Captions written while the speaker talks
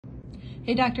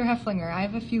Hey, Dr. Hefflinger, I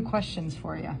have a few questions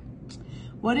for you.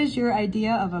 What is your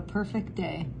idea of a perfect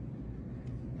day?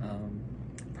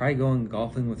 Probably going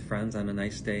golfing with friends on a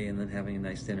nice day and then having a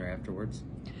nice dinner afterwards.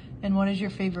 And what is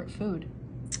your favorite food?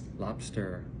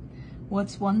 Lobster.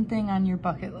 What's one thing on your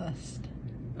bucket list?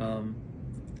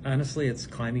 Honestly, it's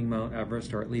climbing Mount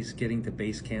Everest, or at least getting to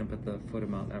base camp at the foot of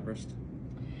Mount Everest.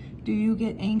 Do you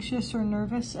get anxious or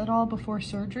nervous at all before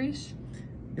surgeries?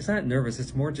 It's not nervous,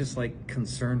 it's more just like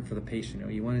concern for the patient. You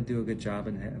know, you want to do a good job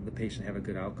and have the patient have a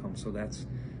good outcome. So that's,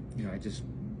 I just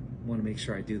want to make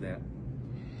sure I do that.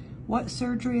 What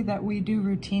surgery that we do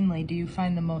routinely do you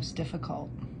find the most difficult?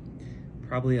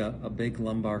 Probably a big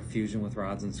lumbar fusion with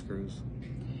rods and screws.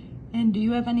 And do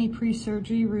you have any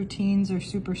pre-surgery routines or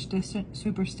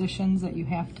superstitions that you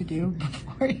have to do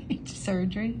before each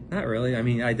surgery? Not really. I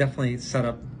mean, I definitely set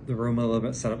up the room a little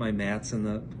bit, set up my mats and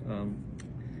the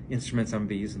instruments I'm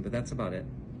using, but that's about it.